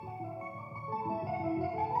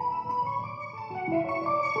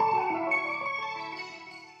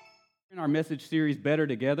our message series, Better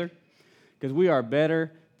Together, because we are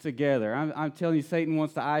better together. I'm telling you, Satan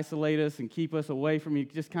wants to isolate us and keep us away from you.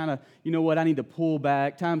 Just kind of, you know what, I need to pull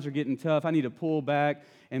back. Times are getting tough. I need to pull back.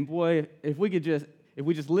 And boy, if we just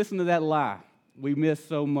listen to that lie, we miss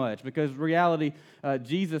so much. Because reality,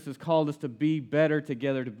 Jesus has called us to be better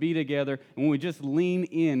together, to be together. And when we just lean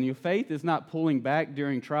in, your faith is not pulling back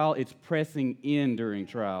during trial, it's pressing in during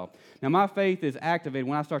trial. Now, my faith is activated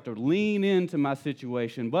when I start to lean into my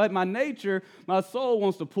situation. But my nature, my soul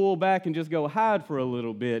wants to pull back and just go hide for a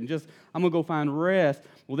little bit. And just, I'm going to go find rest.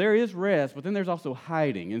 Well, there is rest, but then there's also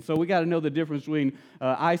hiding. And so we got to know the difference between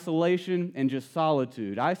isolation and just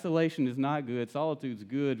solitude. Isolation is not good. Solitude's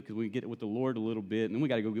good because we get with the Lord a little bit, and then we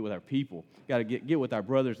got to go get with our people. Got to get with our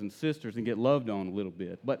brothers and sisters and get loved on a little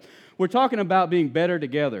bit. But we're talking about being better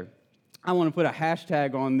together. I want to put a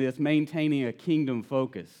hashtag on this, maintaining a kingdom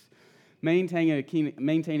focus. Maintaining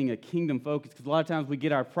a kingdom focus, because a lot of times we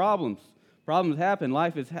get our problems. Problems happen.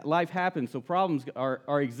 Life happens, so problems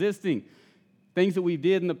are existing. Things that we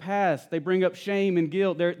did in the past, they bring up shame and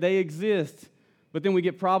guilt. They exist. But then we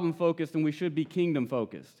get problem-focused, and we should be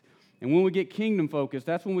kingdom-focused. And when we get kingdom-focused,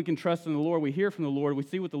 that's when we can trust in the Lord. We hear from the Lord. We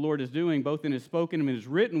see what the Lord is doing, both in His spoken and in His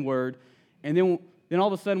written word. And then all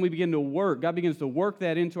of a sudden we begin to work. God begins to work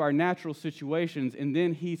that into our natural situations, and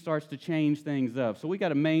then He starts to change things up. So we got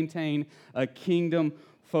to maintain a kingdom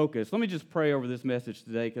focus. Let me just pray over this message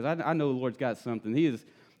today, because I know the Lord's got something. He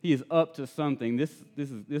is up to something. This is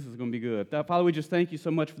going to be good. Father, we just thank you so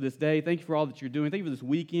much for this day. Thank you for all that you're doing. Thank you for this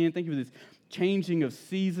weekend. Thank you for this changing of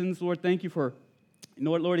seasons. Lord, thank you for,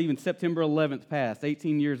 Lord, even September 11th passed,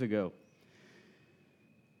 18 years ago.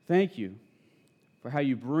 Thank you for how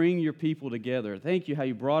you bring your people together. Thank you how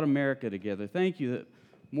you brought America together. Thank you that,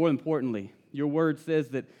 more importantly, your word says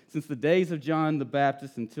that since the days of John the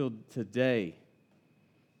Baptist until today,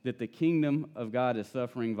 that the kingdom of God is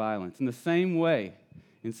suffering violence. In the same way,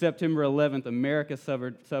 in September 11th, America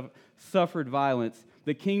suffered violence.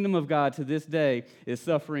 The kingdom of God to this day is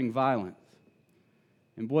suffering violence.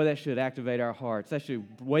 And boy, that should activate our hearts. That should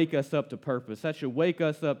wake us up to purpose. That should wake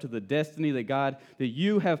us up to the destiny that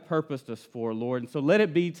you have purposed us for, Lord. And so let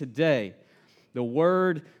it be today. The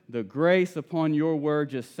word, the grace upon your word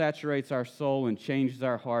just saturates our soul and changes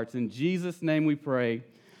our hearts. In Jesus' name we pray,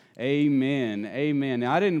 amen. Amen.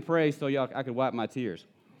 Now, I didn't pray so I could wipe my tears.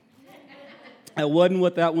 That wasn't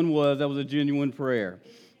what that one was. That was a genuine prayer.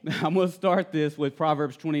 I'm going to start this with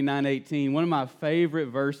Proverbs 29:18. One of my favorite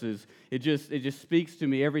verses. It just speaks to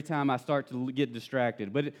me every time I start to get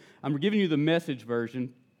distracted. But I'm giving you the message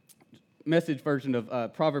version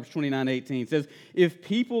of Proverbs 29:18. It says, if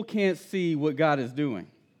people can't see what God is doing,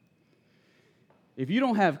 if you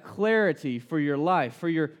don't have clarity for your life, for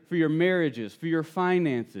your marriages, for your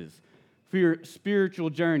finances, for your spiritual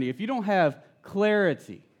journey, if you don't have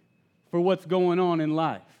clarity for what's going on in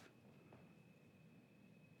life,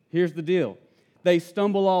 here's the deal. They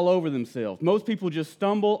stumble all over themselves. Most people just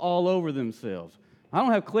stumble all over themselves. I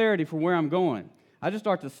don't have clarity for where I'm going. I just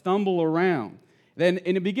start to stumble around. And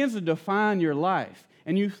it begins to define your life.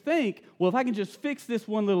 And you think, well, if I can just fix this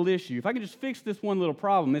one little issue, if I can just fix this one little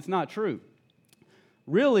problem, it's not true.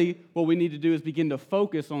 Really, what we need to do is begin to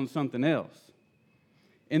focus on something else.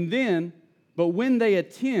 And then, but when they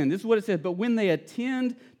attend, this is what it says, but when they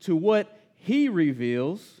attend to what He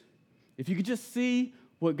reveals, if you could just see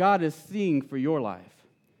what God is seeing for your life.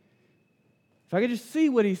 If I could just see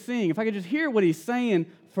what He's seeing, if I could just hear what He's saying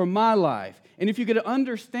for my life, and if you could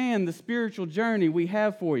understand the spiritual journey we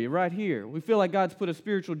have for you right here. We feel like God's put a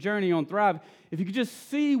spiritual journey on Thrive. If you could just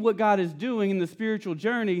see what God is doing in the spiritual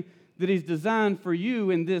journey that He's designed for you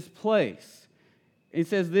in this place. It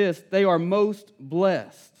says this, they are most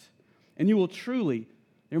blessed. And you will truly,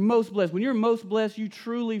 they're most blessed. When you're most blessed, you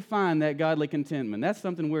truly find that godly contentment. That's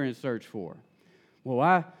something we're in search for. Well,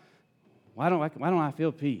 why don't I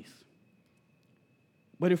feel peace?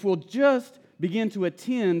 But if we'll just begin to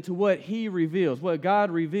attend to what He reveals, what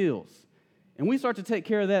God reveals, and we start to take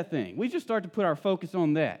care of that thing, we just start to put our focus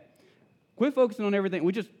on that. Quit focusing on everything.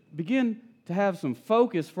 We just begin to have some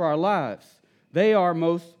focus for our lives. They are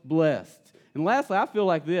most blessed. And lastly, I feel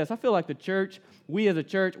like this. I feel like the church, we as a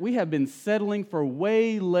church, we have been settling for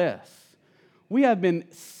way less. We have been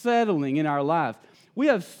settling in our lives. We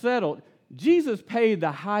have settled. Jesus paid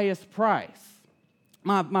the highest price.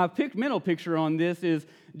 My mental picture on this is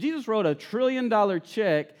Jesus wrote $1 trillion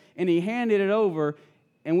check and He handed it over,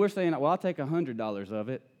 and we're saying, well, I'll take $100 of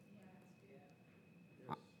it.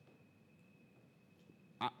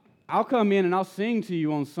 I'll come in and I'll sing to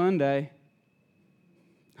you on Sunday.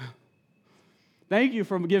 Thank you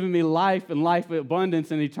for giving me life and life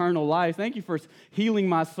abundance and eternal life. Thank you for healing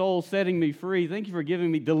my soul, setting me free. Thank you for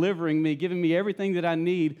giving me, delivering me, giving me everything that I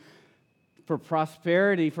need for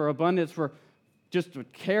prosperity, for abundance, for just to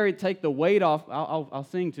take the weight off. I'll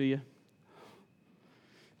sing to you.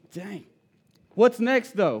 Dang. What's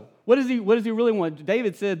next, though? What does he really want?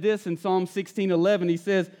 David said this in Psalm 16:11. He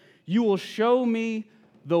says, "You will show me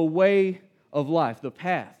the way of life," the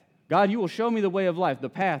path. God, you will show me the way of life, the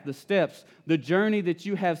path, the steps, the journey that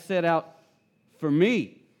you have set out for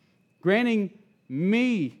me, granting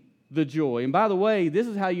me the joy. And by the way, this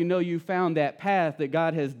is how you know you found that path that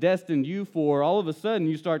God has destined you for. All of a sudden,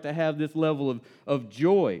 you start to have this level of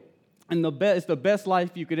joy. And it's the best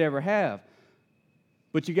life you could ever have.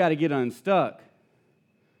 But you got to get unstuck.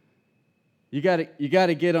 You got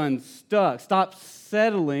to get unstuck. Stop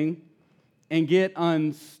settling and get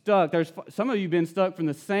unstuck. There's some of you have been stuck from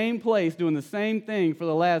the same place, doing the same thing for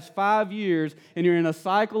the last 5 years, and you're in a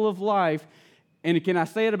cycle of life. And can I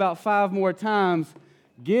say it about 5 more times?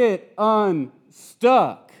 Get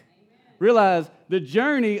unstuck. Amen. Realize the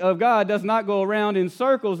journey of God does not go around in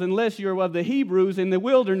circles unless you're of the Hebrews in the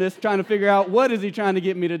wilderness trying to figure out what is he trying to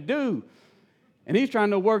get me to do. And he's trying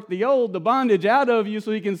to work the bondage out of you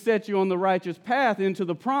so he can set you on the righteous path into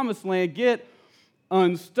the promised land. Get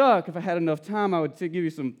unstuck. If I had enough time, I would give you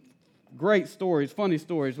some great stories, funny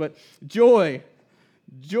stories. But joy,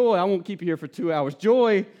 I won't keep you here for 2 hours.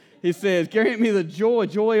 Joy, he says, grant me the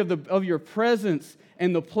joy of your presence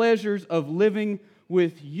and the pleasures of living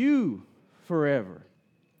with you forever.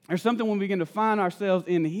 There's something when we begin to find ourselves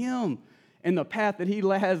in him and the path that he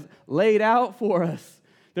has laid out for us.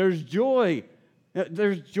 There's joy.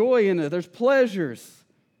 There's joy in it. There's pleasures.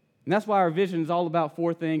 And that's why our vision is all about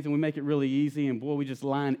 4 things, and we make it really easy. And boy, we just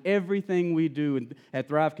line everything we do at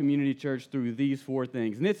Thrive Community Church through these 4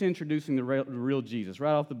 things. And it's introducing the real Jesus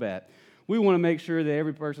right off the bat. We want to make sure that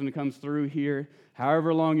every person that comes through here,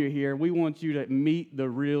 however long you're here, we want you to meet the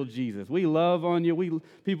real Jesus. We love on you.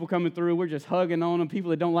 People coming through, we're just hugging on them.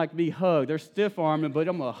 People that don't like to be hugged, they're stiff-arming, but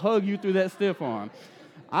I'm going to hug you through that stiff arm.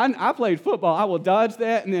 I played football. I will dodge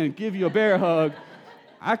that and then give you a bear hug.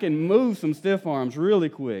 I can move some stiff arms really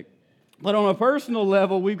quick. But on a personal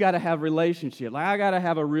level, we've got to have relationship. Like I got to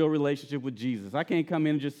have a real relationship with Jesus. I can't come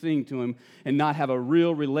in and just sing to him and not have a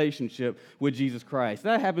real relationship with Jesus Christ.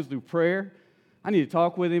 That happens through prayer. I need to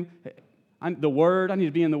talk with him. The Word, I need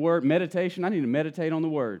to be in the Word. Meditation, I need to meditate on the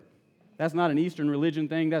Word. That's not an Eastern religion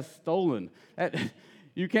thing. That's stolen.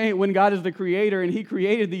 You can't, when God is the creator and he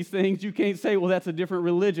created these things, you can't say, well, that's a different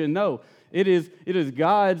religion. No, it is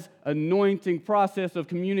God's anointing process of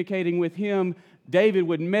communicating with him. David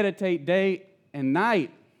would meditate day and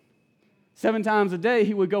night. 7 times a day,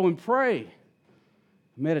 he would go and pray.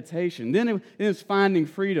 Meditation. Then it is finding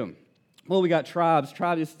freedom. Well, we got tribes.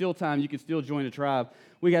 Tribe is still time. You can still join a tribe.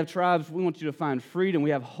 We have tribes. We want you to find freedom. We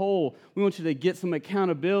have whole. We want you to get some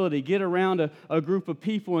accountability, get around a group of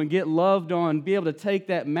people and get loved on, be able to take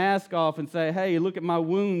that mask off and say, hey, look at my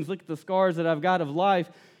wounds, look at the scars that I've got of life.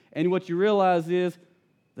 And what you realize is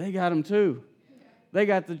they got them too. They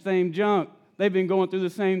got the same junk. They've been going through the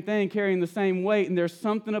same thing, carrying the same weight. And there's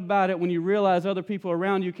something about it when you realize other people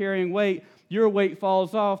around you carrying weight, your weight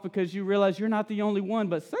falls off because you realize you're not the only one.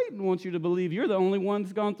 But Satan wants you to believe you're the only one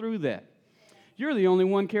that's gone through that. You're the only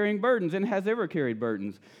one carrying burdens and has ever carried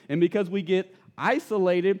burdens. And because we get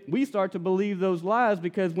isolated, we start to believe those lies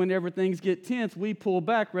because whenever things get tense, we pull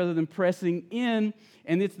back rather than pressing in.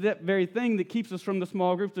 And it's that very thing that keeps us from the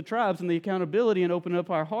small groups, the tribes, and the accountability and open up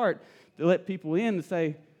our heart to let people in and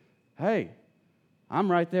say, hey, I'm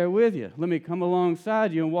right there with you. Let me come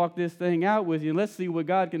alongside you and walk this thing out with you. And let's see what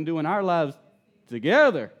God can do in our lives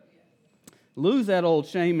together. Lose that old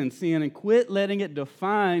shame and sin and quit letting it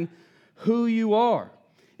define who you are.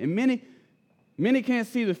 And many can't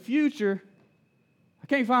see the future. I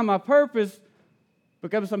can't find my purpose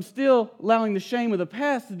because I'm still allowing the shame of the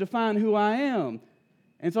past to define who I am.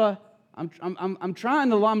 And so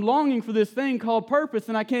I'm longing for this thing called purpose,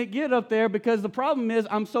 and I can't get up there because the problem is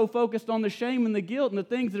I'm so focused on the shame and the guilt and the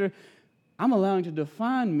things that I'm allowing to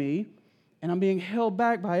define me, and I'm being held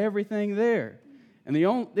back by everything there. And the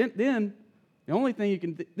only thing you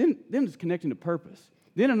can then is connecting to purpose.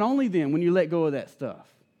 Then and only then when you let go of that stuff.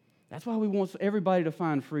 That's why we want everybody to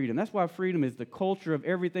find freedom. That's why freedom is the culture of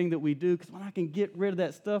everything that we do, because when I can get rid of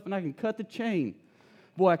that stuff and I can cut the chain,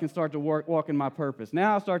 boy, I can start to walk in my purpose.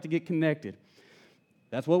 Now I start to get connected.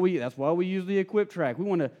 That's why we use the Equip track. We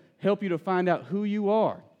want to help you to find out who you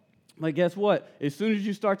are. But guess what? As soon as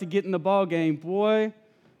you start to get in the ball game, boy,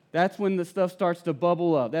 That's when the stuff starts to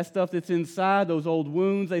bubble up. That stuff that's inside, those old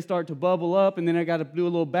wounds, they start to bubble up, and then I got to do a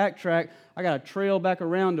little backtrack. I got to trail back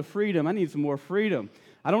around to freedom. I need some more freedom.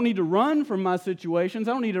 I don't need to run from my situations.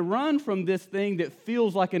 I don't need to run from this thing that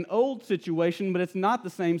feels like an old situation, but it's not the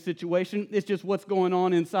same situation. It's just what's going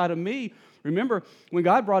on inside of me. Remember, when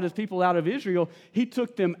God brought his people out of Israel, he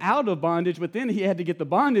took them out of bondage, but then he had to get the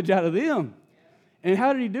bondage out of them. And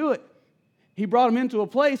how did he do it? He brought them into a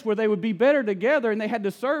place where they would be better together, and they had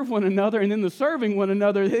to serve one another, and in the serving one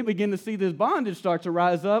another, they began to see this bondage start to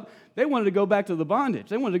rise up. They wanted to go back to the bondage.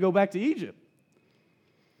 They wanted to go back to Egypt.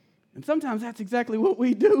 And sometimes that's exactly what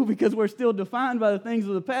we do because we're still defined by the things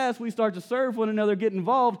of the past. We start to serve one another, get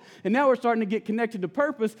involved, and now we're starting to get connected to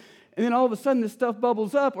purpose, and then all of a sudden this stuff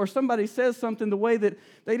bubbles up, or somebody says something the way that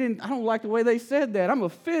they didn't, I don't like the way they said that. I'm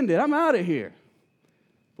offended. I'm out of here.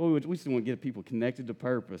 Boy, we just want to get people connected to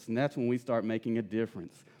purpose, and that's when we start making a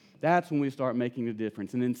difference. That's when we start making a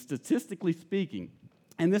difference. And then statistically speaking,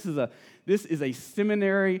 and this is a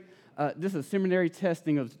seminary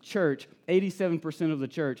testing of the church, 87% of the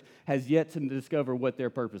church has yet to discover what their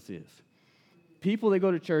purpose is. People that go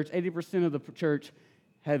to church, 80% of the church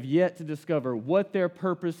have yet to discover what their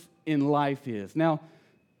purpose in life is. Now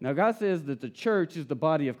God says that the church is the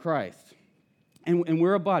body of Christ. And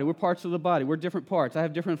we're a body. We're parts of the body. We're different parts. I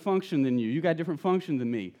have different function than you. You got different function than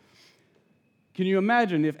me. Can you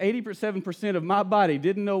imagine if 87% of my body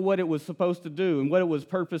didn't know what it was supposed to do and what it was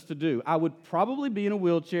purposed to do? I would probably be in a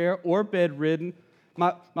wheelchair or bedridden.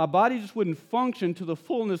 My body just wouldn't function to the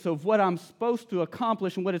fullness of what I'm supposed to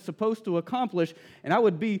accomplish and what it's supposed to accomplish. And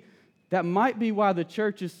that might be why the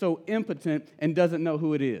church is so impotent and doesn't know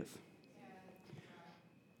who it is.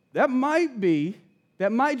 That might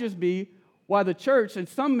just be why the church at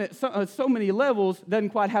so many levels doesn't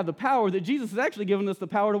quite have the power that Jesus has actually given us the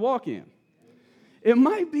power to walk in. It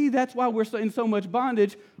might be that's why we're in so much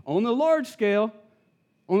bondage on the large scale,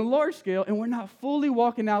 and we're not fully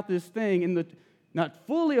walking out this thing, not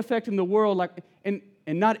fully affecting the world, and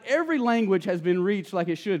not every language has been reached like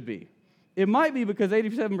it should be. It might be because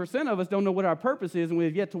 87% of us don't know what our purpose is, and we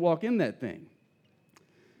have yet to walk in that thing.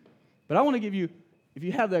 But I want to give you, if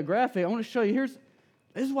you have that graphic, I want to show you,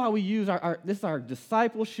 this is why we use this is our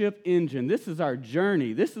discipleship engine. This is our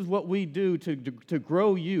journey. This is what we do to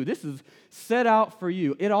grow you. This is set out for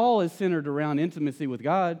you. It all is centered around intimacy with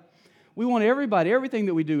God. We want everything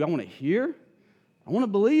that we do, I want to hear. I want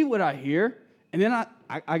to believe what I hear. And then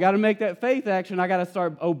I got to make that faith action. I got to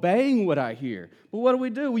start obeying what I hear. But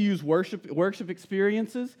what do? We use worship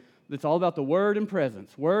experiences. It's all about the word and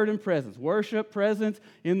presence. Word and presence. Worship, presence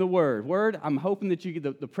in the word. Word, I'm hoping that you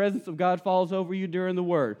get the presence of God falls over you during the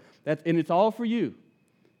word. And it's all for you.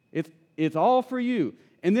 It's all for you.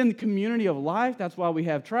 And then the community of life, that's why we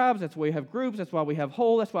have tribes, that's why we have groups, that's why we have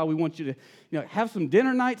whole, that's why we want you to have some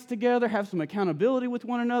dinner nights together, have some accountability with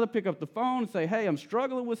one another, pick up the phone and say, hey, I'm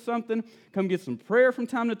struggling with something, come get some prayer from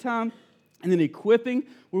time to time. And then equipping,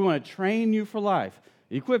 we want to train you for life.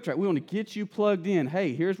 Equip track, we want to get you plugged in.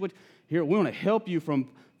 Hey, we want to help you from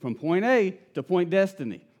point A to point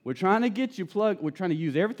destiny. We're trying to get you plugged. We're trying to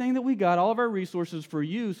use everything that we got, all of our resources for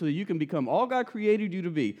you so that you can become all God created you to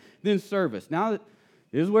be. Then service. Now,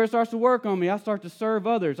 this is where it starts to work on me. I start to serve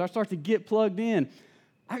others. I start to get plugged in.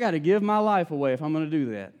 I got to give my life away if I'm going to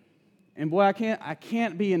do that. And boy, I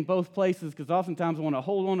can't be in both places because oftentimes I want to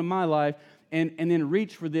hold on to my life and then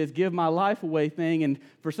reach for this give my life away thing, and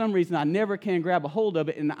for some reason I never can grab a hold of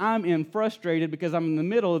it, and I'm frustrated because I'm in the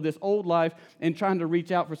middle of this old life and trying to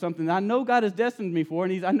reach out for something that I know God has destined me for,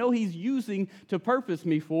 and I know He's using to purpose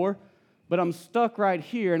me for, but I'm stuck right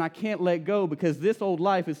here, and I can't let go because this old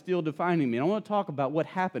life is still defining me. And I want to talk about what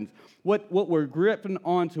happens, what we're gripping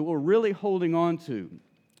onto, what we're really holding on to,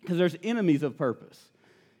 because there's enemies of purpose,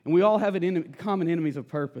 and we all have common enemies of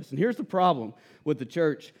purpose. And here's the problem with the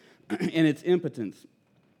church and its impotence.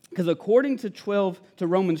 Because according to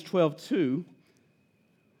Romans 12:2,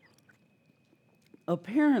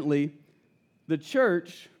 apparently the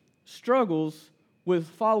church struggles with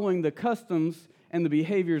following the customs and the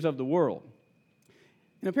behaviors of the world.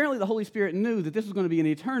 And apparently the Holy Spirit knew that this was going to be an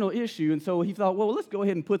eternal issue, and so He thought, well, let's go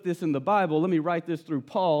ahead and put this in the Bible. Let me write this through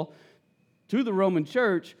Paul to the Roman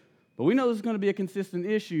church, but we know this is going to be a consistent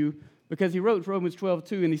issue because he wrote Romans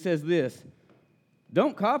 12:2, and he says this: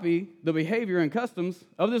 don't copy the behavior and customs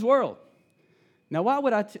of this world. Now, why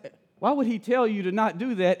would He tell you to not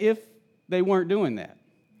do that if they weren't doing that?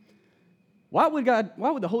 Why would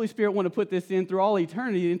the Holy Spirit want to put this in through all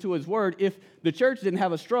eternity into His Word if the church didn't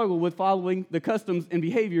have a struggle with following the customs and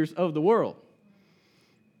behaviors of the world?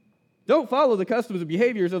 Don't follow the customs and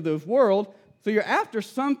behaviors of this world, so you're after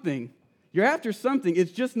something.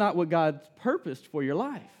 It's just not what God's purposed for your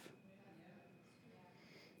life.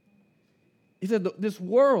 He said, this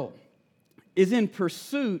world is in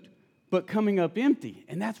pursuit but coming up empty.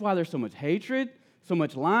 And that's why there's so much hatred, so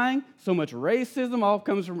much lying, so much racism, all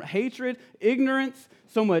comes from hatred, ignorance,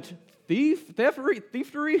 so much thievery,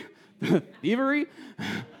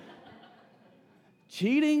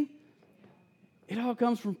 cheating. It all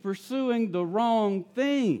comes from pursuing the wrong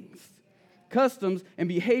things. Customs and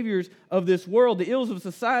behaviors of this world, the ills of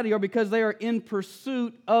society, are because they are in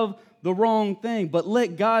pursuit of the wrong thing. But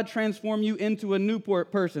let God transform you into a new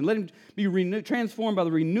person. Let him be transformed by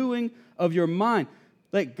the renewing of your mind.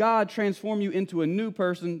 Let God transform you into a new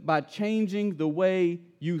person by changing the way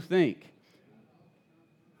you think.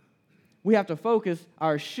 We have to focus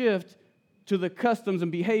our shift to the customs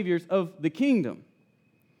and behaviors of the kingdom.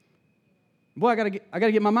 Boy, I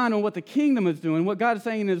gotta get my mind on what the kingdom is doing, what God is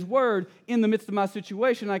saying in His Word in the midst of my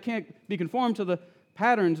situation. I can't be conformed to the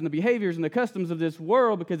patterns and the behaviors and the customs of this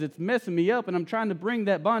world because it's messing me up, and I'm trying to bring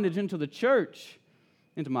that bondage into the church,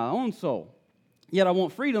 into my own soul. Yet I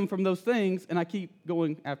want freedom from those things, and I keep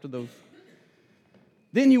going after those.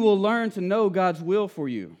 Then you will learn to know God's will for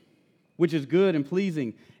you, which is good and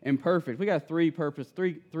pleasing and perfect. We got three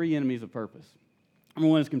enemies of purpose. Number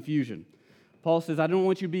one is confusion. Paul says, I don't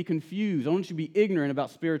want you to be confused. I want you to be ignorant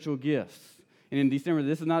about spiritual gifts. And in December,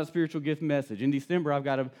 this is not a spiritual gift message. In December, I've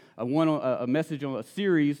got a message on a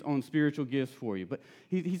series on spiritual gifts for you. But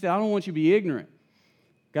he said, I don't want you to be ignorant.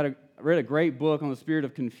 I read a great book on the spirit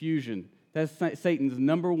of confusion. That's Satan's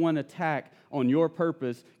number one attack on your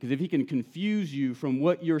purpose, because if he can confuse you from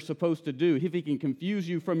what you're supposed to do, if he can confuse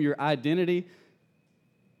you from your identity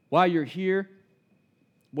while you're here,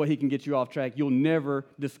 what he can get you off track, you'll never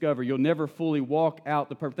discover. You'll never fully walk out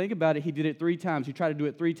the purpose. Think about it. He did it 3 times. He tried to do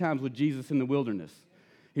it 3 times with Jesus in the wilderness.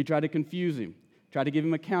 He tried to confuse him, tried to give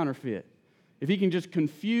him a counterfeit. If he can just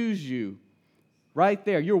confuse you right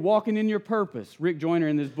there, you're walking in your purpose. Rick Joyner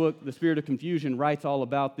in this book, The Spirit of Confusion, writes all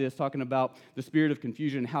about this, talking about the spirit of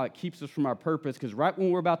confusion and how it keeps us from our purpose, because right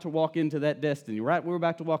when we're about to walk into that destiny, right when we're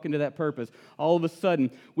about to walk into that purpose, all of a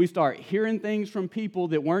sudden, we start hearing things from people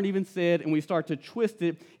that weren't even said, and we start to twist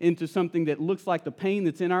it into something that looks like the pain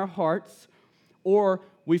that's in our hearts, or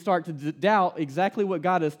we start to doubt exactly what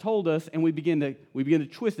God has told us, and we begin to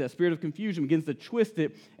twist it. That spirit of confusion begins to twist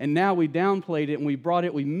it, and now we downplayed it, and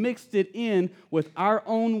we mixed it in with our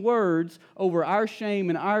own words over our shame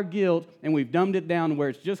and our guilt, and we've dumbed it down to where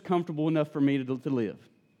it's just comfortable enough for me to live.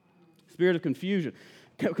 Spirit of confusion.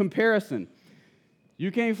 Comparison.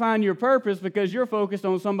 You can't find your purpose because you're focused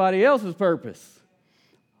on somebody else's purpose.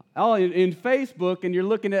 In Facebook, and you're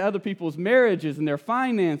looking at other people's marriages and their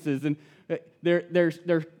finances and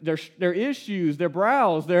their issues, their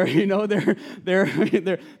brows, their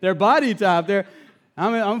body type.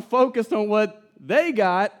 I'm focused on what they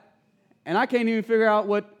got, and I can't even figure out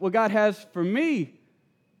what God has for me.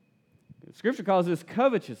 Scripture calls this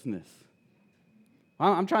covetousness.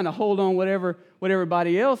 I'm trying to hold on what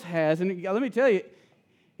everybody else has, and let me tell you,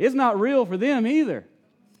 it's not real for them either.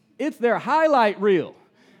 It's their highlight reel.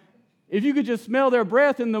 If you could just smell their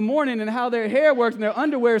breath in the morning and how their hair works and their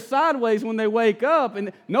underwear sideways when they wake up,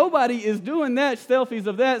 and nobody is doing that, selfies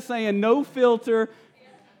of that saying no filter.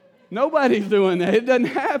 Nobody's doing that. It doesn't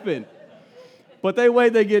happen. But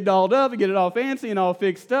they get dolled up and get it all fancy and all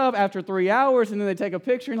fixed up after 3 hours, and then they take a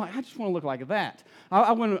picture and like, I just want to look like that.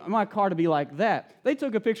 I want my car to be like that. They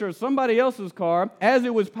took a picture of somebody else's car as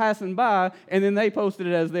it was passing by, and then they posted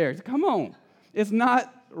it as theirs. Come on. It's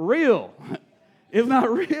not real. It's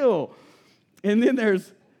not real. And then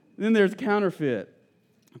there's counterfeit.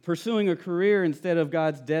 Pursuing a career instead of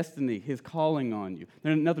God's destiny, His calling on you.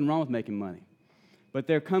 There's nothing wrong with making money. But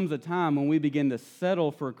there comes a time when we begin to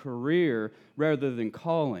settle for a career rather than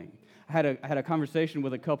calling. I had a conversation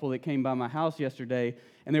with a couple that came by my house yesterday,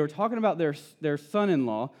 and they were talking about their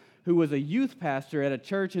son-in-law who was a youth pastor at a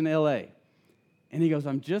church in L.A. And he goes,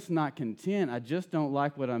 I'm just not content. I just don't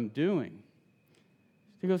like what I'm doing.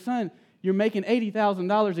 He goes, son, you're making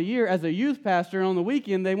 $80,000 a year as a youth pastor, and on the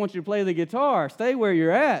weekend they want you to play the guitar. Stay where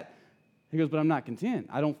you're at. He goes, but I'm not content.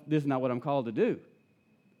 This is not what I'm called to do.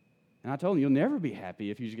 And I told him, you'll never be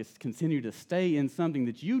happy if you just continue to stay in something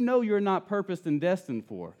that you know you're not purposed and destined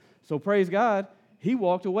for. So praise God, he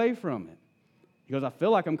walked away from it. He goes, I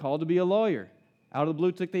feel like I'm called to be a lawyer. Out of the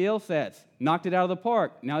blue, took the LSATs, knocked it out of the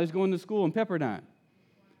park. Now he's going to school in Pepperdine.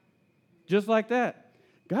 Just like that.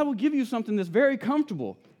 God will give you something that's very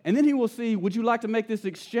comfortable. And then he will see, would you like to make this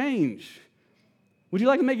exchange? Would you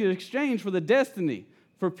like to make an exchange for the destiny,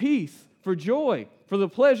 for peace, for joy, for the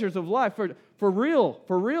pleasures of life, for real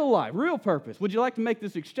life, real purpose? Would you like to make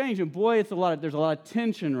this exchange? And boy, there's a lot of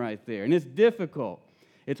tension right there, and it's difficult.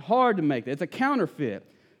 It's hard to make that. It's a counterfeit.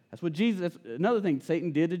 That's what Jesus, that's another thing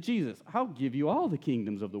Satan did to Jesus. I'll give you all the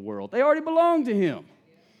kingdoms of the world. They already belong to him.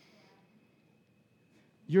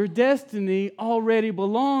 Your destiny already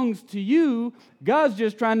belongs to you. God's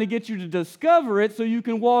just trying to get you to discover it so you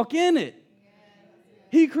can walk in it.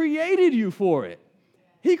 He created you for it.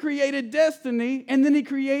 He created destiny, and then he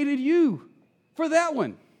created you for that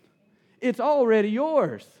one. It's already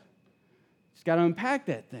yours. Just got to unpack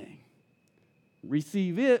that thing.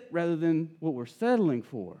 Receive it rather than what we're settling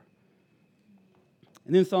for.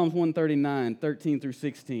 And then Psalms 139, 13 through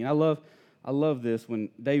 16. I love this when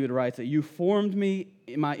David writes that you formed me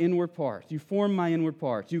in my inward parts. You formed my inward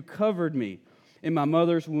parts. You covered me in my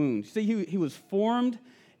mother's womb. See, he was formed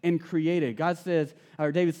and created.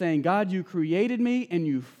 David's saying, God, you created me and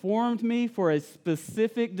you formed me for a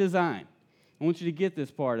specific design. I want you to get this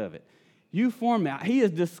part of it. You formed me. He has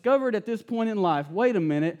discovered at this point in life, wait a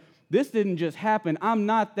minute, this didn't just happen. I'm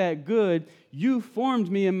not that good. You formed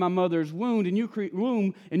me in my mother's womb, and you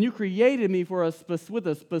created me with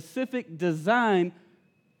a specific design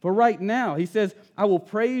for right now. He says, I will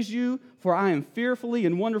praise you, for I am fearfully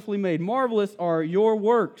and wonderfully made. Marvelous are your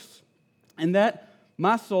works, and that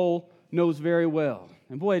my soul knows very well.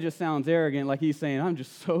 And boy, it just sounds arrogant, like he's saying, I'm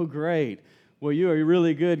just so great. Well, you are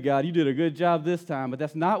really good, God. You did a good job this time, but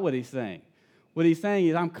that's not what he's saying. What he's saying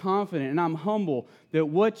is, I'm confident and I'm humble that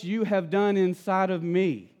what you have done inside of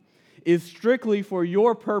me is strictly for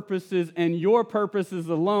your purposes and your purposes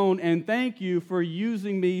alone, and thank you for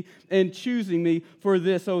using me and choosing me for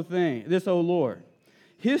this, O Lord.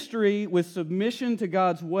 History with submission to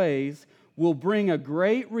God's ways will bring a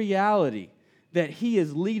great reality that he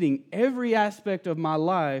is leading every aspect of my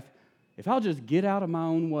life if I'll just get out of my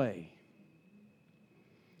own way.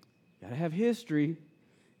 Got to have history.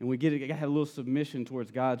 And we got to have a little submission towards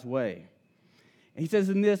God's way. And he says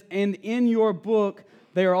in this, and in your book,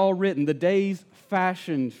 they are all written, the days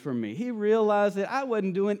fashioned for me. He realized that I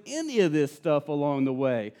wasn't doing any of this stuff along the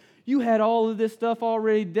way. You had all of this stuff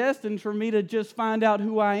already destined for me to just find out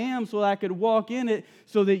who I am so that I could walk in it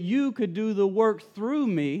so that you could do the work through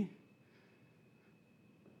me.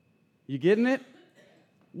 You getting it?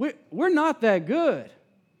 We're not that good.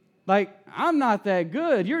 Like, I'm not that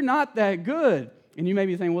good. You're not that good. And you may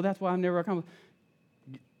be saying, well, that's why I've never accomplished.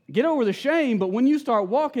 Get over the shame, but when you start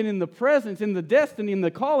walking in the presence, in the destiny, in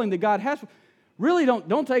the calling that God has, really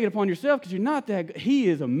don't take it upon yourself because you're not that good. He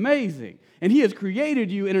is amazing, and he has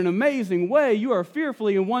created you in an amazing way. You are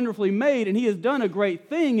fearfully and wonderfully made, and he has done a great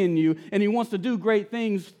thing in you, and he wants to do great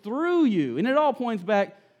things through you. And it all points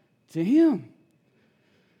back to him.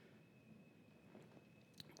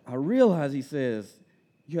 I realize, he says,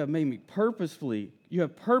 you have made me purposefully. You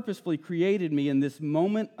have purposefully created me in this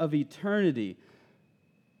moment of eternity.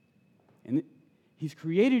 And he's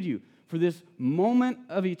created you for this moment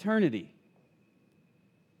of eternity.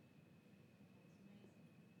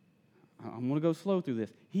 I'm going to go slow through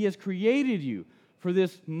this. He has created you for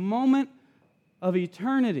this moment of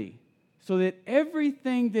eternity so that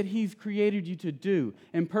everything that he's created you to do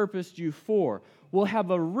and purposed you for will have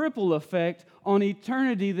a ripple effect on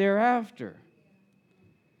eternity thereafter.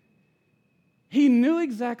 He knew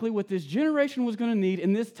exactly what this generation was going to need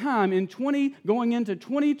in this time, going into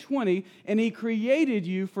 2020, and he created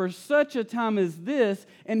you for such a time as this,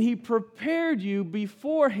 and he prepared you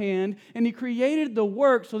beforehand, and he created the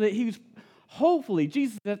work so that he's hopefully,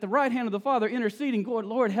 Jesus at the right hand of the Father interceding,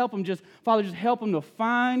 Lord, help them Father, just help them to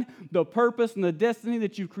find the purpose and the destiny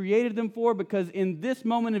that you've created them for, because in this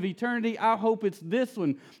moment of eternity, I hope it's this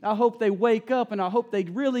one. I hope they wake up, and I hope they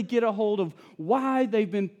really get a hold of why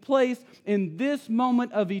they've been placed in this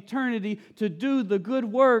moment of eternity to do the good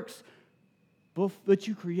works that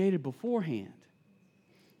you created beforehand.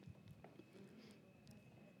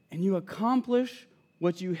 And you accomplish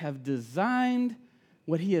what you have designed,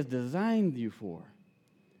 what he has designed you for.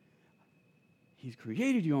 He's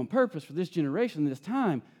created you on purpose for this generation, this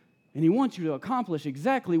time, and he wants you to accomplish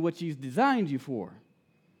exactly what he's designed you for.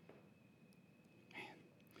 Man.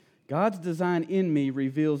 God's design in me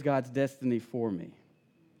reveals God's destiny for me.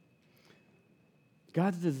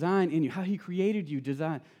 God's design in you, how he created you,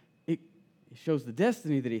 it shows the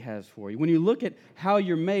destiny that he has for you. When you look at how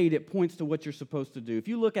you're made, it points to what you're supposed to do. If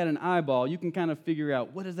you look at an eyeball, you can kind of figure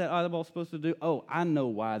out, what is that eyeball supposed to do? Oh, I know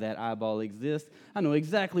why that eyeball exists. I know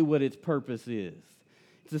exactly what its purpose is.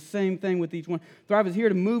 It's the same thing with each one. Thrive is here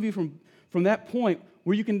to move you from that point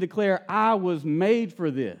where you can declare, I was made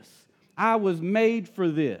for this. I was made for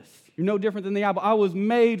this. You're no different than the eyeball. I was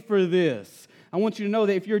made for this. I want you to know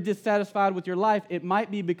that if you're dissatisfied with your life, it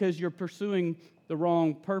might be because you're pursuing the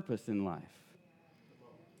wrong purpose in life.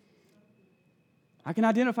 I can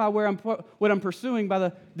identify what I'm pursuing by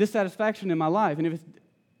the dissatisfaction in my life. And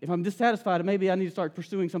if if I'm dissatisfied, maybe I need to start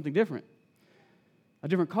pursuing something different, a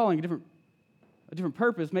different calling, a different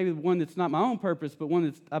purpose, maybe one that's not my own purpose, but one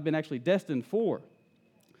that's I've been actually destined for.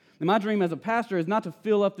 And my dream as a pastor is not to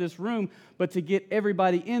fill up this room, but to get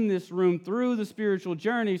everybody in this room through the spiritual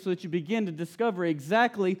journey so that you begin to discover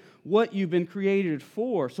exactly what you've been created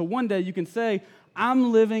for. So one day you can say,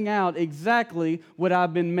 I'm living out exactly what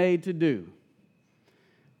I've been made to do.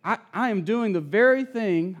 I am doing the very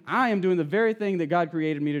thing that God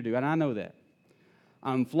created me to do, and I know that.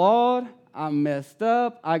 I'm flawed. I'm messed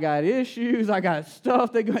up. I got issues. I got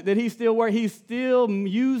stuff that He's still working. He's still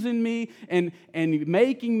using me and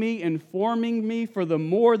making me and forming me for the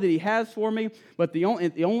more that He has for me. But the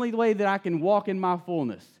only way that I can walk in my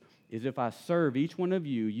fullness is if I serve each one of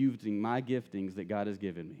you using my giftings that God has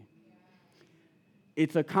given me.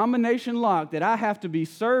 It's a combination lock that I have to be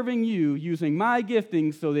serving you using my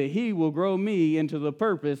giftings so that He will grow me into the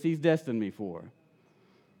purpose He's destined me for.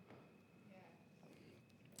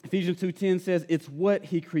 Ephesians 2:10 says, it's what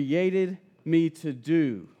He created me to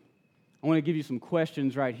do. I want to give you some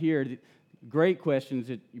questions right here, great questions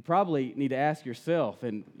that you probably need to ask yourself,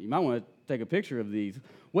 and you might want to take a picture of these.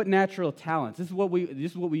 What natural talents? This is what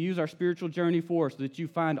we use our spiritual journey for, so that you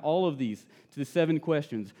find all of these to the 7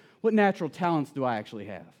 questions. What natural talents do I actually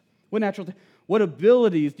have? What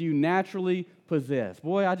abilities do you naturally possess?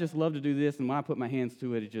 Boy, I just love to do this, and when I put my hands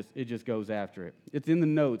to it, it just goes after it. It's in the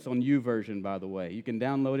notes on YouVersion, by the way. You can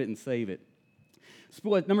download it and save it.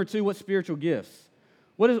 Number 2, what spiritual gifts?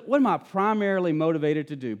 What am I primarily motivated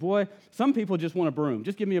to do? Boy, some people just want a broom.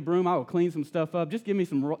 Just give me a broom, I will clean some stuff up. Just give me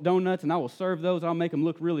some donuts, and I will serve those. I'll make them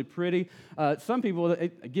look really pretty. Some people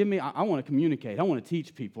I want to communicate. I want to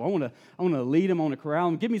teach people. I want to lead them, I want to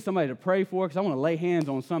corral them. Give me somebody to pray for, because I want to lay hands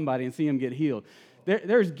on somebody and see them get healed.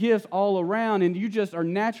 There's gifts all around, and you just are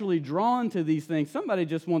naturally drawn to these things. Somebody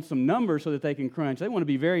just wants some numbers so that they can crunch. They want to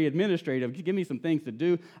be very administrative. Give me some things to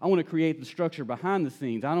do. I want to create the structure behind the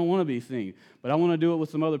scenes. I don't want to be seen, but I want to do it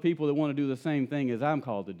with some other people that want to do the same thing as I'm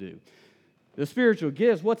called to do. The spiritual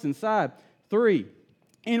gifts, what's inside? 3,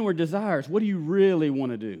 inward desires. What do you really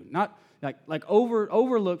want to do? Not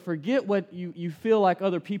overlook, forget what you feel like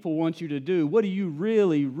other people want you to do. What do you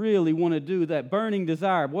really, really want to do? That burning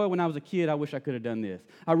desire. Boy, when I was a kid, I wish I could have done this.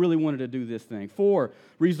 I really wanted to do this thing. 4,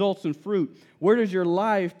 results and fruit. Where does your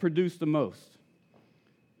life produce the most?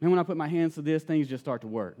 Man, when I put my hands to this, things just start to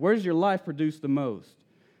work. Where does your life produce the most?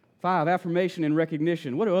 5, affirmation and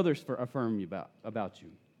recognition. What do others affirm you about you?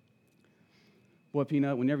 Boy,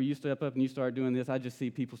 Peanut, whenever you step up and you start doing this, I just see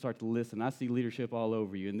people start to listen. I see leadership all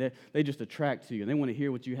over you, and they just attract to you, and they want to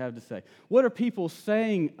hear what you have to say. What are people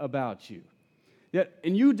saying about you?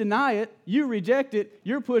 And you deny it, you reject it,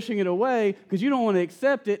 you're pushing it away because you don't want to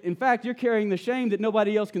accept it. In fact, you're carrying the shame that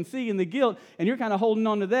nobody else can see and the guilt, and you're kind of holding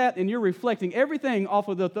on to that, and you're reflecting everything off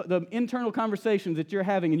of the internal conversations that you're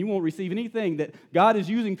having, and you won't receive anything that God is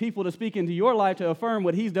using people to speak into your life to affirm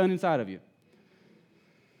what He's done inside of you.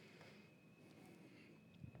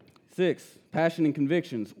 6, passion and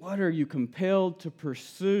convictions. What are you compelled to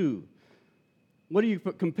pursue? What are you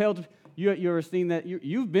compelled to? You ever seen that?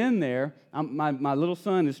 You've been there. My little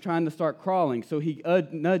son is trying to start crawling, so he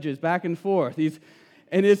nudges back and forth.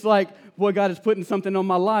 And it's like, boy, God is putting something on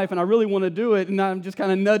my life, and I really want to do it, and I'm just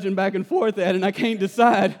kind of nudging back and forth at it, and I can't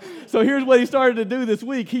decide. So here's what he started to do this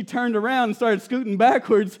week. He turned around and started scooting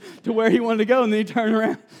backwards to where he wanted to go, and then he turned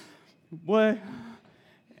around. Boy,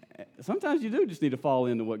 sometimes you do just need to fall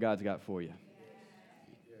into what God's got for you.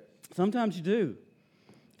 Sometimes you do.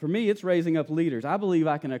 For me, it's raising up leaders. I believe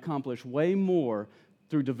I can accomplish way more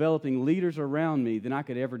through developing leaders around me than I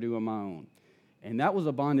could ever do on my own. And that was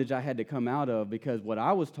a bondage I had to come out of, because what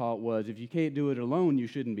I was taught was if you can't do it alone, you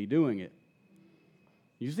shouldn't be doing it.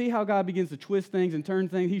 You see how God begins to twist things and turn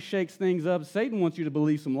things? He shakes things up. Satan wants you to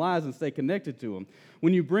believe some lies and stay connected to him.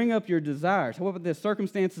 When you bring up your desires, how about this?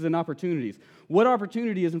 Circumstances and opportunities. What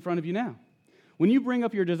opportunity is in front of you now? When you bring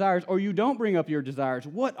up your desires or you don't bring up your desires,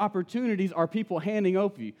 what opportunities are people handing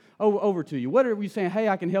over to you? What are we saying? Hey,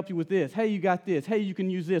 I can help you with this. Hey, you got this. Hey, you can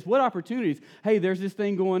use this. What opportunities? Hey, there's this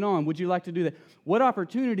thing going on. Would you like to do that? What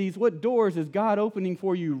opportunities, what doors is God opening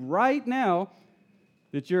for you right now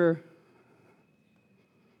that you're...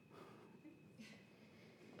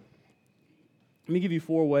 Let me give you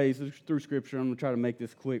 4 ways through Scripture. I'm going to try to make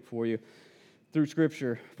this quick for you. Through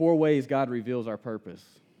Scripture, 4 ways God reveals our purpose.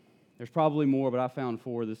 There's probably more, but I found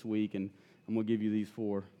 4 this week, and I'm going to give you these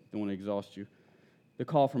 4. Don't want to exhaust you. The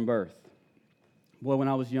call from birth. Boy, when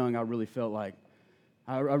I was young, I really felt like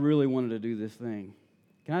I really wanted to do this thing.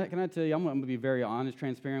 Can I tell you, I'm going to be very honest,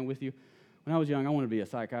 transparent with you. When I was young, I wanted to be a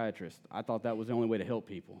psychiatrist. I thought that was the only way to help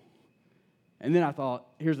people. And then I thought,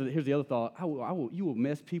 here's the other thought, you will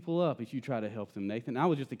mess people up if you try to help them, Nathan. I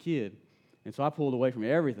was just a kid, and so I pulled away from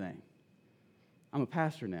everything. I'm a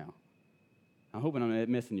pastor now. I'm hoping I'm not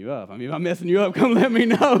messing you up. I mean, if I'm messing you up, come let me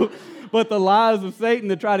know. But the lies of Satan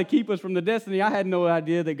to try to keep us from the destiny, I had no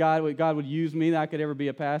idea that God would use me, that I could ever be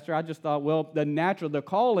a pastor. I just thought, well,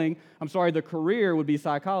 the career would be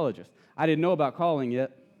psychologist. I didn't know about calling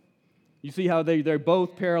yet. You see how they're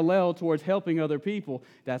both parallel towards helping other people.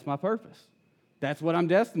 That's my purpose. That's what I'm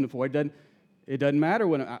destined for. It doesn't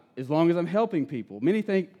matter as long as I'm helping people. Many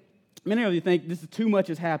of you think this is too much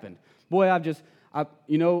has happened. Boy,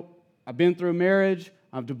 I've been through marriage.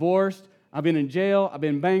 I'm divorced. I've been in jail. I've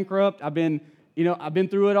been bankrupt. I've been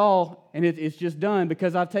through it all, and it's just done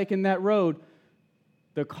because I've taken that road.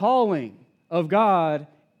 The calling of God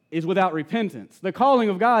is without repentance. The calling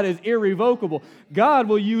of God is irrevocable. God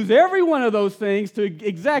will use every one of those things to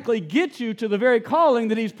exactly get you to the very calling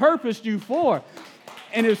that He's purposed you for.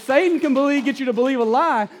 And if Satan can get you to believe a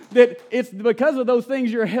lie, that it's because of those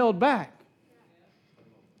things you're held back.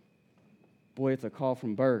 Boy, it's a call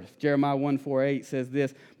from birth. Jeremiah 1:4-8 says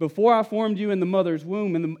this, before I formed you in the mother's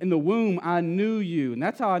womb, in the womb I knew you. And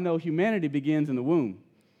that's how I know humanity begins in the womb.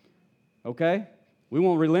 Okay? We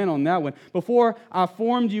won't relent on that one. Before I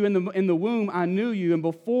formed you in the womb, I knew you. And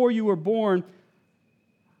before you were born,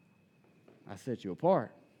 I set you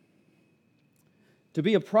apart. To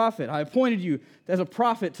be a prophet, I appointed you as a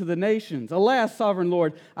prophet to the nations. Alas, sovereign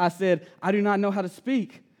Lord, I said, I do not know how to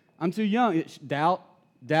speak. I'm too young. Doubt.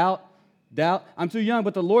 I'm too young.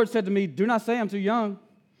 But the Lord said to me, do not say I'm too young.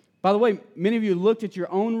 By the way, many of you looked at your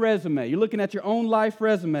own resume. You're looking at your own life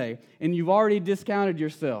resume, and you've already discounted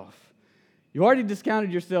yourself. You already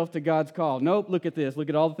discounted yourself to God's call. Nope, look at this. Look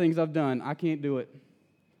at all the things I've done. I can't do it.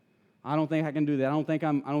 I don't think I can do that. I don't think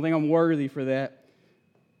I'm worthy for that.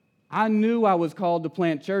 I knew I was called to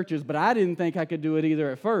plant churches, but I didn't think I could do it either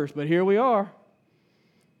at first. But here we are.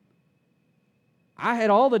 I had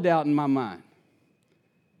all the doubt in my mind.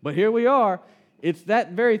 But here we are. It's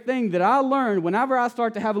that very thing that I learned whenever I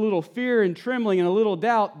start to have a little fear and trembling and a little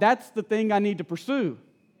doubt, that's the thing I need to pursue.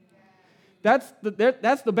 That's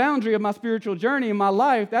the boundary of my spiritual journey in my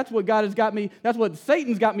life. That's what God has got me, that's what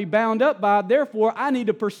Satan's got me bound up by. Therefore, I need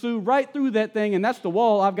to pursue right through that thing, and that's the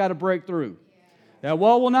wall I've got to break through. That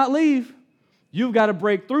wall will not leave. You've got to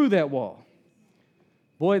break through that wall.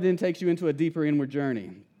 Boy, it then takes you into a deeper inward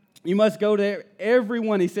journey. You must go to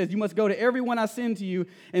everyone, he says, you must go to everyone I send to you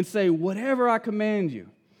and say, whatever I command you.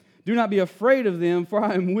 Do not be afraid of them, for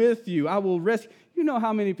I am with you. I will rescue. You know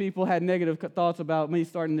how many people had negative thoughts about me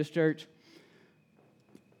starting this church?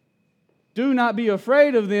 Do not be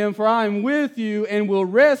afraid of them, for I am with you and will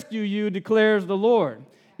rescue you, declares the Lord.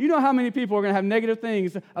 You know how many people are going to have negative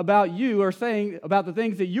things about you or saying about the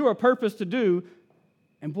things that you are purposed to do,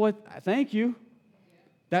 and boy, thank you.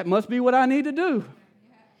 That must be what I need to do.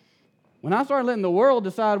 When I started letting the world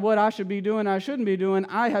decide what I should be doing, I shouldn't be doing,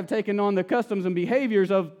 I have taken on the customs and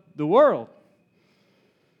behaviors of the world.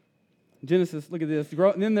 Genesis, look at this.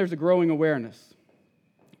 And then there's a growing awareness.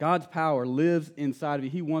 God's power lives inside of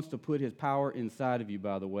you. He wants to put His power inside of you,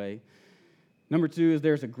 by the way. Number 2 is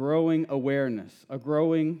there's a growing awareness. A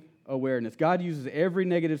growing awareness. God uses every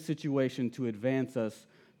negative situation to advance us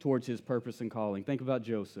towards His purpose and calling. Think about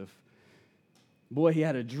Joseph. Boy, he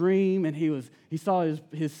had a dream, and he saw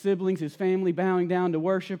his siblings, his family bowing down to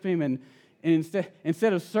worship him, and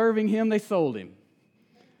instead of serving him, they sold him.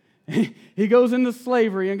 He goes into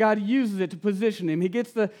slavery, and God uses it to position him. He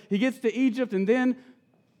gets to Egypt, and then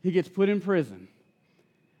he gets put in prison.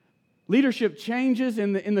 Leadership changes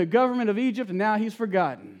in the government of Egypt, and now he's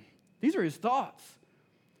forgotten. These are his thoughts.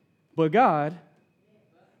 But God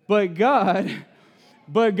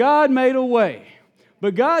made a way.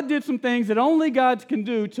 But God did some things that only God can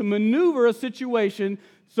do to maneuver a situation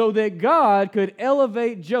so that God could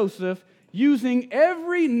elevate Joseph using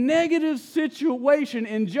every negative situation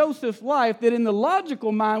in Joseph's life that in the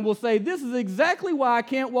logical mind will say, this is exactly why I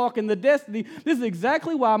can't walk in the destiny. This is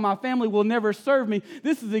exactly why my family will never serve me.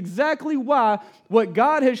 This is exactly why what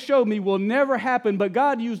God has showed me will never happen. But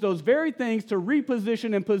God used those very things to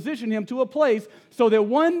reposition and position him to a place so that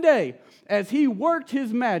one day, as he worked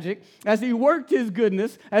his magic, as he worked his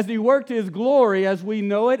goodness, as he worked his glory as we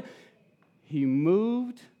know it, he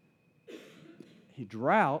moved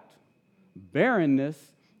drought, barrenness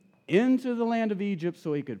into the land of Egypt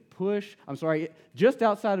so he could just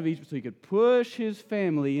outside of Egypt so he could push his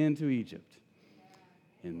family into Egypt.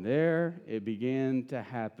 And there it began to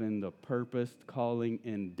happen, the purpose, calling,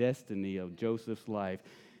 and destiny of Joseph's life.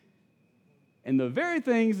 And the very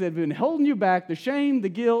things that have been holding you back, the shame, the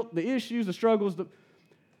guilt, the issues, the struggles,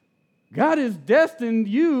 God has destined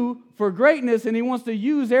you for greatness, and He wants to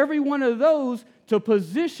use every one of those to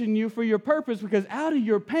position you for your purpose, because out of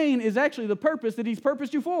your pain is actually the purpose that He's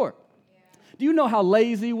purposed you for. Do you know how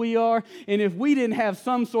lazy we are? And if we didn't have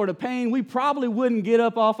some sort of pain, we probably wouldn't get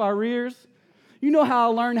up off our rears. You know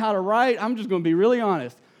how I learned how to write? I'm just going to be really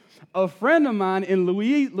honest. A friend of mine in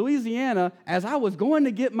Louisiana, as I was going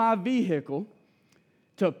to get my vehicle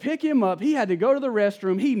to pick him up, he had to go to the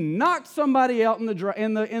restroom. He knocked somebody out in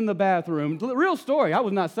the bathroom. Real story. I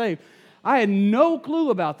was not saved. I had no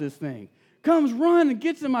clue about this thing. Comes running,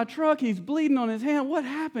 gets in my truck. He's bleeding on his hand. What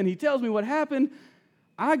happened? He tells me what happened.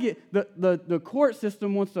 I get the court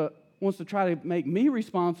system wants to try to make me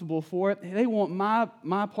responsible for it. They want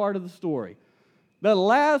my part of the story. The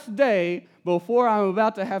last day before I'm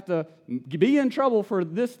about to have to be in trouble for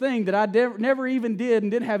this thing that I never even did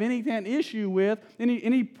and didn't have any issue with,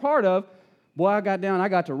 any part of, boy, I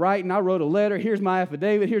got to write, and I wrote a letter. Here's my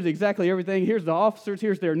affidavit. Here's exactly everything. Here's the officers.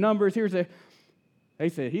 Here's their numbers. They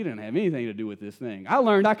said he didn't have anything to do with this thing. I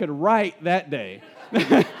learned I could write that day.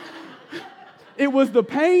 It was the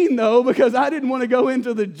pain, though, because I didn't want to go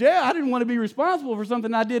into the jail. I didn't want to be responsible for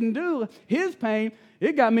something I didn't do. His pain,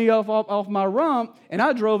 it got me off my rump, and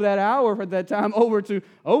I drove that hour at that time over to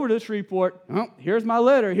Shreveport. Oh, here's my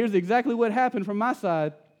letter. Here's exactly what happened from my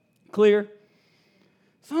side. Clear.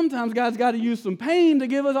 Sometimes God's got to use some pain to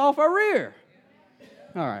give us off our rear.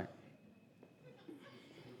 All right.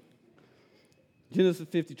 Genesis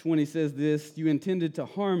 50:20 says this, "You intended to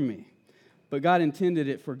harm me, but God intended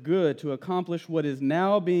it for good to accomplish what is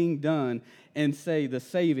now being done and say the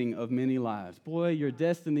saving of many lives." Boy, your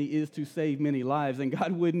destiny is to save many lives, and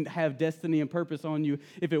God wouldn't have destiny and purpose on you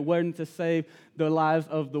if it weren't to save the lives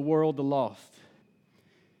of the world, the lost.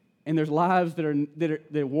 And there's lives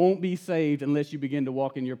that won't be saved unless you begin to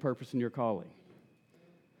walk in your purpose and your calling.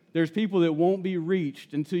 There's people that won't be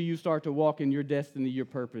reached until you start to walk in your destiny, your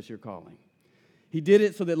purpose, your calling. He did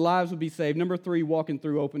it so that lives would be saved. Number 3, walking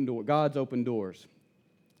through God's open doors.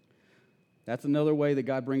 That's another way that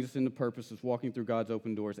God brings us into purpose, is walking through God's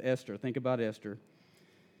open doors. Esther, think about Esther.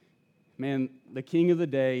 Man, the king of the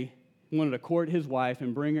day wanted to court his wife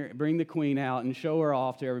and bring the queen out and show her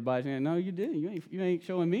off to everybody. Saying, "No, you didn't. You ain't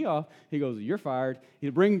showing me off." He goes, "You're fired.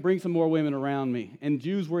 Bring some more women around me." And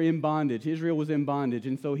Jews were in bondage. Israel was in bondage.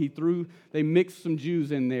 And so they mixed some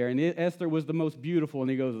Jews in there. And Esther was the most beautiful.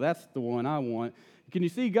 And he goes, "That's the one I want." Can you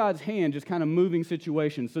see God's hand just kind of moving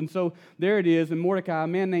situations? And so there it is. And Mordecai, a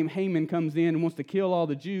man named Haman, comes in and wants to kill all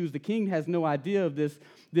the Jews. The king has no idea of this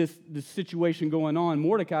situation going on.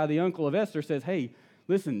 Mordecai, the uncle of Esther, says, "Hey,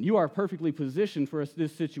 listen, you are perfectly positioned for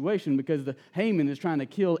this situation because the Haman is trying to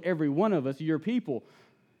kill every one of us, your people."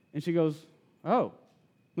 And she goes, "Oh,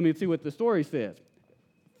 let me see what the story says."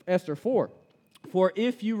 Esther 4. "For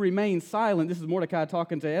if you remain silent," this is Mordecai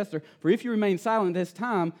talking to Esther, "for if you remain silent this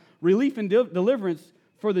time, relief and deliverance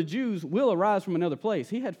for the Jews will arise from another place."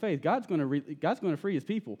 He had faith. God's going to free his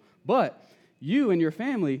people. But you and your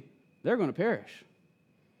family, they're going to perish.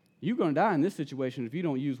 You're going to die in this situation if you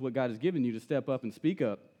don't use what God has given you to step up and speak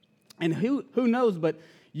up. And who knows, but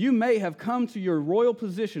you may have come to your royal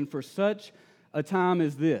position for such a time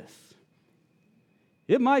as this.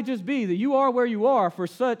 It might just be that you are where you are for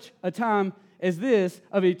such a time as this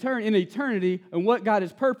in eternity, and what God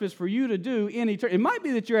has purposed for you to do in eternity. It might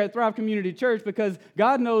be that you're at Thrive Community Church because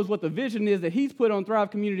God knows what the vision is that He's put on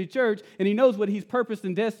Thrive Community Church, and He knows what He's purposed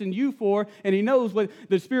and destined you for, and He knows what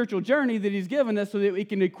the spiritual journey that He's given us so that He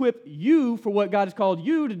can equip you for what God has called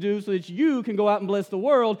you to do, so that you can go out and bless the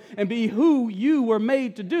world and be who you were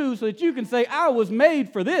made to do, so that you can say, "I was made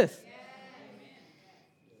for this."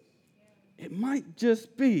 It might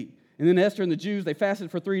just be. And then Esther and the Jews, they fasted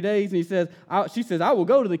for 3 days, and she says, "I will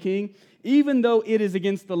go to the king, even though it is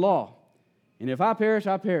against the law. And if I perish,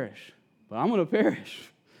 I perish. But I'm going to perish.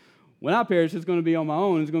 When I perish, it's going to be on my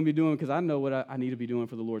own. It's going to be doing because I know what I need to be doing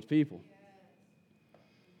for the Lord's people."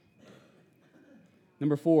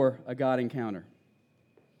 Number 4, a God encounter.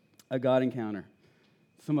 A God encounter.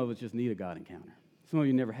 Some of us just need a God encounter. Some of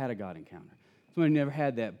you never had a God encounter. Some of you never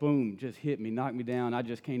had that, boom, just hit me, knocked me down. I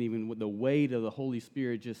just can't even, with the weight of the Holy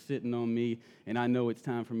Spirit just sitting on me, and I know it's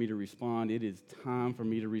time for me to respond. It is time for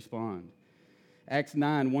me to respond. Acts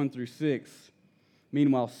 9, 1 through 6.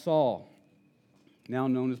 Meanwhile, Saul, now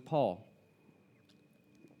known as Paul,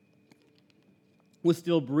 was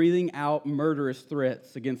still breathing out murderous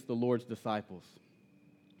threats against the Lord's disciples.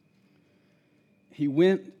 He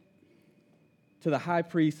went to the high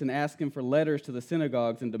priest and asked him for letters to the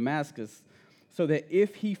synagogues in Damascus, so that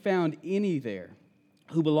if he found any there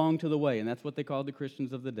who belonged to the way, and that's what they called the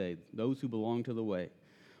Christians of the day, those who belonged to the way,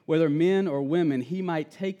 whether men or women, he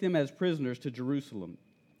might take them as prisoners to Jerusalem.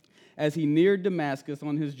 as he neared Damascus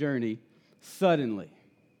on his journey, suddenly.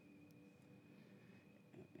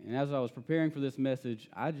 And as I was preparing for this message,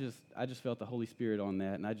 I just felt the Holy Spirit on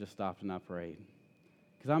that, and I just stopped and I prayed.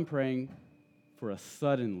 Because I'm praying for a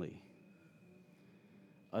suddenly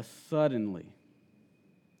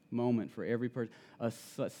moment for every person.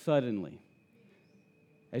 Suddenly.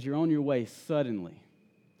 As you're on your way, suddenly.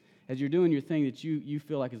 As you're doing your thing that you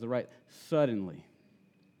feel like is the right, suddenly.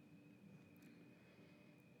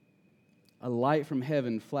 A light from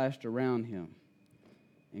heaven flashed around him.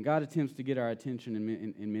 And God attempts to get our attention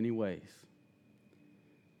in many ways.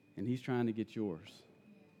 And he's trying to get yours.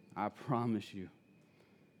 I promise you.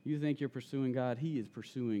 You think you're pursuing God, he is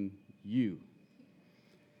pursuing you.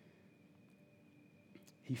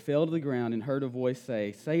 He fell to the ground and heard a voice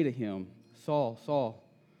say to him, Saul, Saul,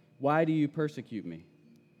 why do you persecute me?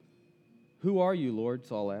 Who are you, Lord?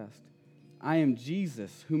 Saul asked. I am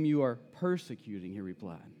Jesus, whom you are persecuting, he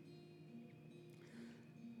replied.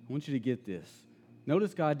 I want you to get this.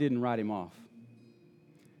 Notice God didn't write him off.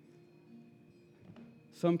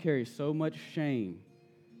 Some carry so much shame,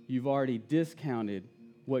 you've already discounted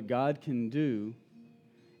what God can do,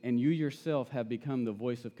 and you yourself have become the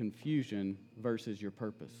voice of confusion versus your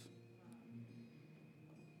purpose.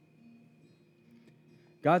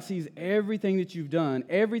 God sees everything that you've done,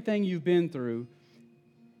 everything you've been through,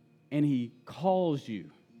 and he calls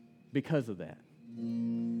you because of that.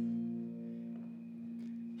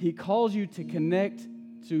 He calls you to connect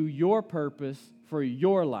to your purpose for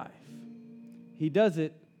your life. He does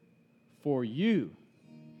it for you.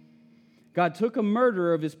 God took a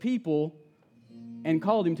murderer of his people and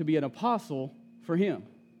called him to be an apostle for him.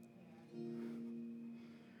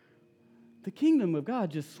 The kingdom of God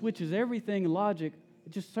just switches everything logic.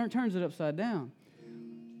 It just turns it upside down.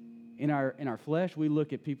 In our flesh, we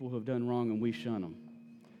look at people who have done wrong and we shun them.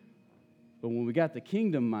 But when we got the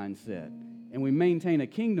kingdom mindset and we maintain a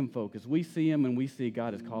kingdom focus, we see him and we see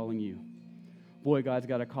God is calling you. Boy, God's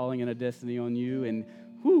got a calling and a destiny on you, and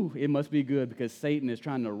it must be good because Satan is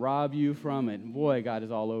trying to rob you from it. Boy, God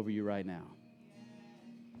is all over you right now.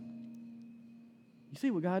 You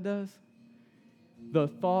see what God does? The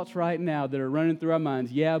thoughts right now that are running through our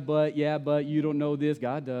minds, yeah, but, you don't know this.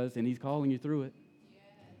 God does, and he's calling you through it.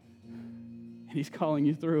 And he's calling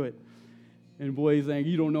you through it. And boy, he's saying,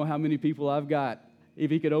 you don't know how many people I've got. If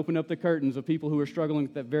he could open up the curtains of people who are struggling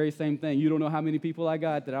with that very same thing, you don't know how many people I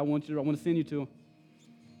got that I want to send you to them.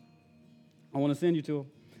 I want to send you to them.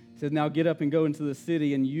 He says, now get up and go into the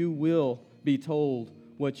city, and you will be told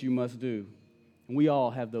what you must do. And we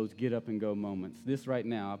all have those get up and go moments. This right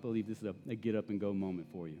now, I believe this is a get up and go moment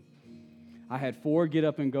for you. I had 4 get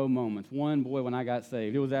up and go moments. One, boy, when I got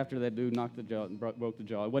saved. It was after that dude knocked the jaw, broke the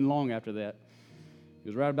jaw. It wasn't long after that. It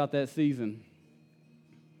was right about that season.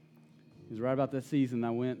 I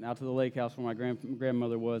went out to the lake house where my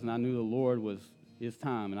grandmother was, and I knew the Lord was his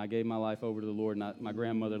time, and I gave my life over to the Lord, and my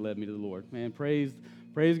grandmother led me to the Lord. Man, praise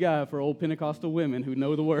God for old Pentecostal women who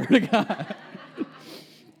know the Word of God.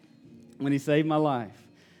 When he saved my life.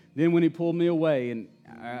 Then when he pulled me away, and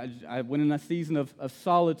I went in a season of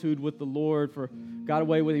solitude with the Lord, got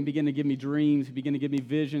away with him, began to give me dreams, he began to give me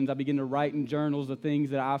visions. I began to write in journals the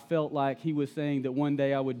things that I felt like he was saying that one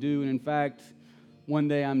day I would do, and in fact, one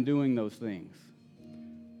day I'm doing those things.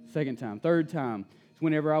 Second time. Third time is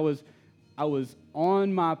whenever I was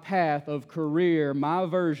on my path of career, my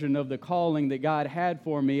version of the calling that God had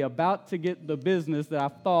for me, about to get the business that I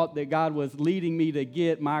thought that God was leading me to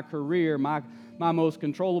get, my career, my most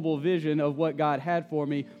controllable vision of what God had for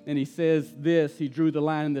me. And he says this, he drew the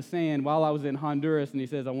line in the sand while I was in Honduras, and he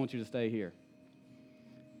says, I want you to stay here.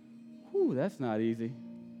 Whew, that's not easy.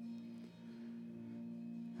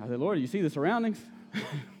 I said, Lord, you see the surroundings? I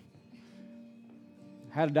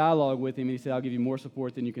had a dialogue with him, and he said, I'll give you more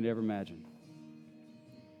support than you can ever imagine.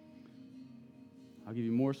 I'll give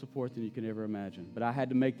you more support than you can ever imagine. But I had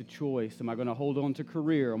to make the choice. Am I going to hold on to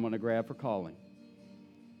career? I'm going to grab for calling.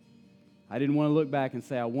 I didn't want to look back and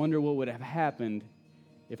say, I wonder what would have happened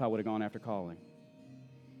if I would have gone after calling.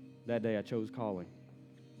 That day I chose calling.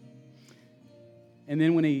 And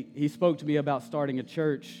then when he spoke to me about starting a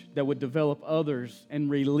church that would develop others and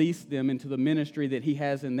release them into the ministry that he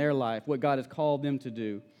has in their life, what God has called them to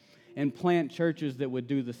do, and plant churches that would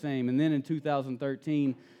do the same. And then in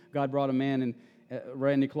 2013, God brought a man, and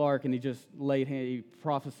Randy Clark, and he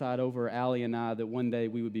prophesied over Allie and I that one day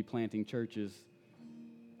we would be planting churches.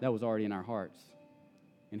 That was already in our hearts.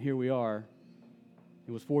 And here we are.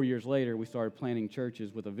 It was 4 years later we started planting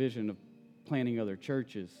churches with a vision of planting other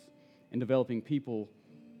churches and developing people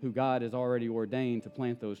who God has already ordained to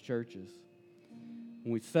plant those churches.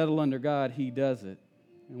 When we settle under God, he does it,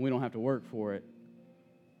 and we don't have to work for it.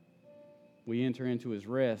 we enter into his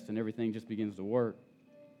rest and everything just begins to work.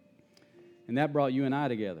 And that brought you and I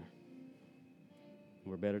together.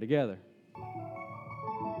 We're better together.